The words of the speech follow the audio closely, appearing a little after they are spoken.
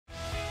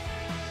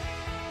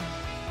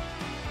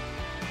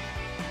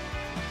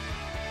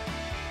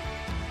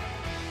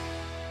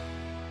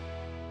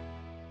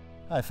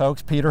Hi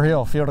folks, Peter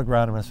Hill, Field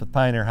Agronomist with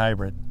Pioneer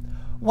Hybrid.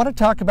 I want to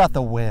talk about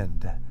the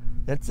wind.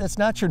 It's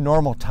not your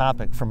normal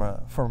topic from an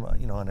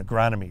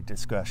agronomy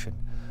discussion,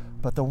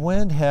 but the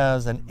wind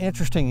has an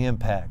interesting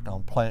impact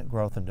on plant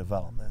growth and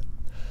development.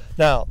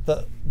 Now,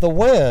 the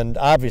wind,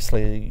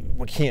 obviously,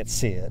 we can't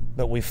see it,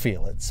 but we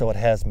feel it, so it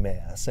has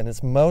mass, and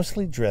it's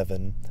mostly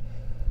driven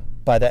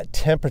by that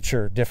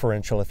temperature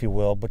differential, if you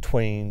will,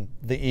 between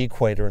the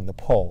equator and the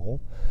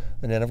pole.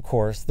 And then, of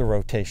course, the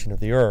rotation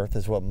of the Earth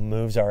is what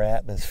moves our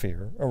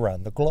atmosphere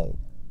around the globe.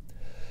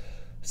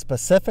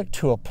 Specific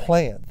to a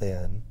plant,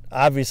 then,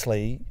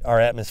 obviously, our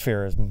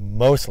atmosphere is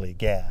mostly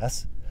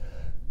gas.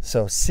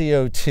 So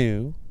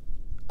CO2,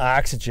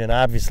 oxygen,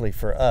 obviously,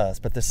 for us,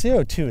 but the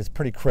CO2 is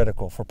pretty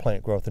critical for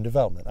plant growth and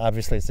development.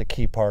 Obviously, it's a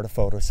key part of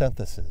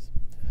photosynthesis.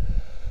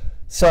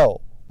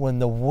 So, when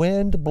the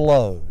wind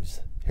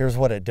blows, here's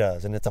what it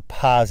does, and it's a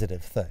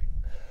positive thing.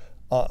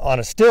 On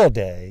a still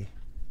day,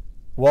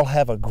 we'll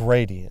have a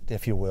gradient,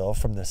 if you will,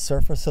 from the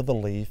surface of the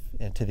leaf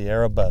into the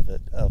air above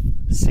it of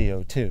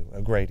CO2,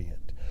 a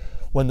gradient.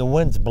 When the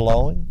wind's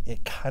blowing,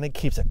 it kind of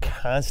keeps a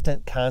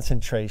constant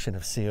concentration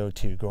of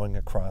CO2 going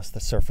across the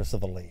surface of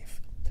the leaf.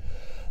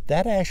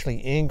 That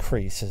actually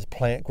increases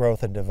plant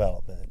growth and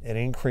development. It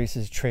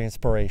increases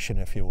transpiration,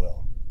 if you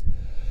will.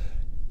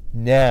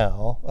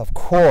 Now, of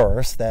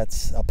course,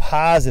 that's a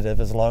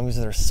positive as long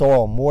as there's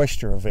soil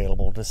moisture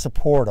available to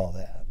support all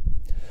that.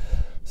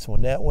 So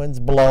when that wind's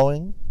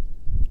blowing,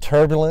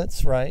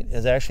 turbulence, right,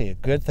 is actually a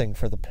good thing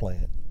for the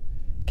plant.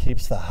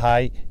 Keeps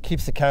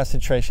the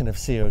concentration of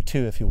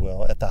CO2, if you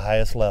will, at the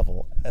highest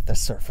level at the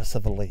surface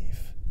of the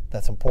leaf.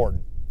 That's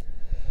important.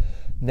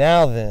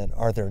 Now then,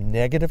 are there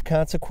negative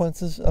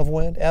consequences of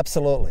wind?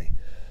 Absolutely.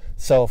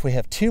 So if we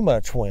have too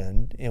much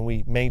wind and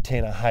we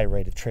maintain a high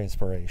rate of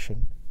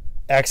transpiration,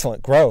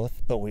 excellent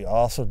growth, but we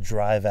also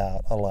drive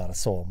out a lot of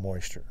soil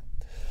moisture.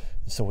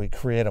 So we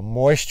create a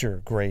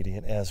moisture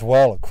gradient as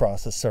well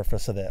across the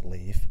surface of that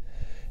leaf.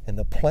 And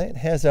the plant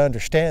has to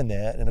understand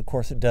that, and of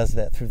course it does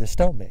that through the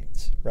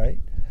stomates, right?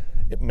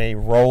 It may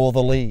roll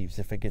the leaves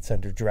if it gets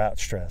under drought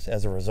stress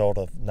as a result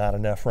of not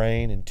enough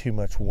rain and too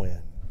much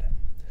wind.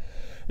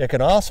 It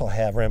can also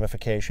have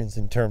ramifications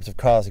in terms of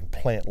causing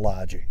plant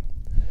lodging,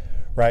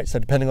 right? So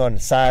depending on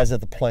the size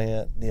of the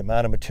plant, the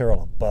amount of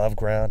material above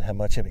ground, how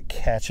much of it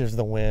catches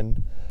the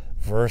wind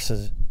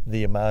versus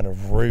the amount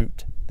of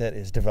root that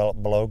is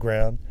developed below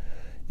ground,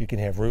 you can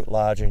have root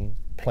lodging,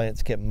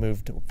 plants get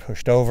moved or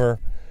pushed over,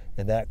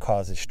 and that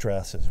causes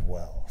stress as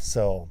well.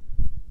 So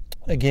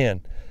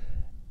again,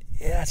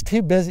 yeah, it's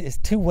too busy, it's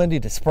too windy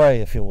to spray,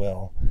 if you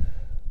will.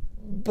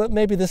 But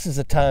maybe this is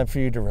a time for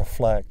you to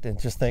reflect and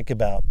just think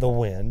about the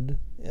wind.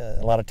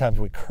 A lot of times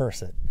we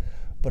curse it,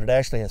 but it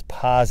actually has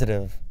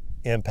positive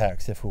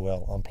impacts, if you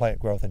will, on plant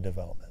growth and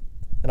development.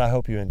 And I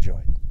hope you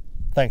enjoyed.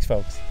 Thanks,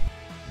 folks.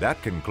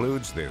 That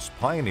concludes this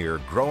Pioneer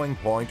Growing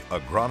Point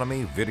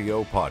Agronomy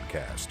video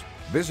podcast.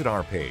 Visit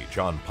our page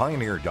on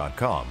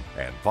pioneer.com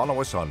and follow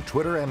us on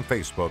Twitter and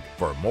Facebook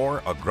for more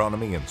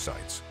agronomy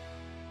insights.